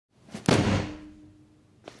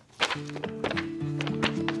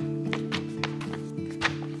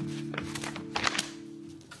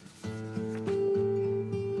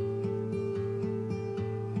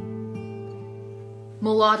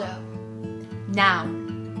Mulatto,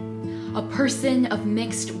 noun, a person of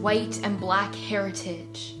mixed white and black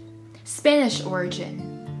heritage, Spanish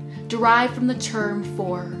origin, derived from the term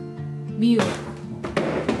for mule,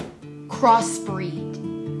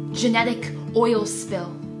 crossbreed, genetic oil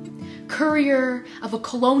spill, courier of a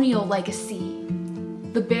colonial legacy,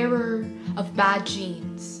 the bearer of bad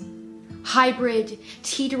genes, hybrid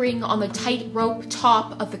teetering on the tightrope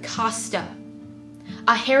top of the casta,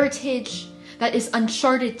 a heritage that is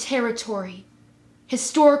uncharted territory,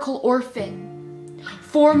 historical orphan,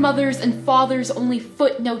 foremothers and fathers only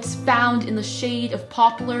footnotes found in the shade of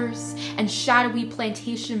poplars and shadowy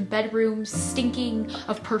plantation bedrooms stinking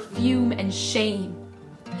of perfume and shame,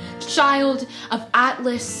 child of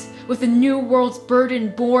Atlas with the new world's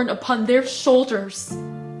burden borne upon their shoulders,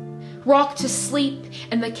 rocked to sleep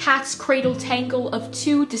in the cat's cradle tangle of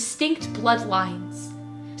two distinct bloodlines,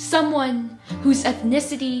 someone whose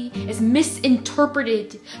ethnicity is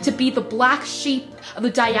misinterpreted to be the black sheep of the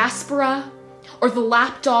diaspora or the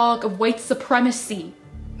lapdog of white supremacy,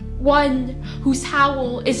 one whose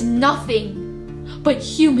howl is nothing but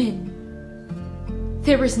human.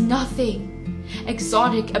 There is nothing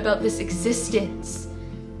exotic about this existence.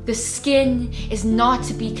 The skin is not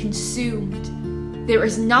to be consumed. There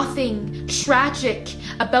is nothing tragic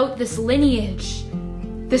about this lineage.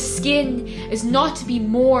 The skin is not to be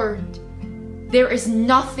mourned. There is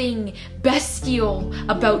nothing bestial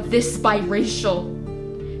about this biracial.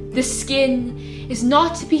 The skin is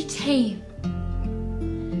not to be tamed.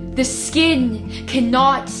 The skin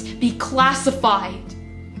cannot be classified.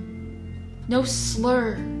 No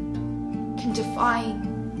slur can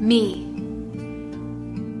define me.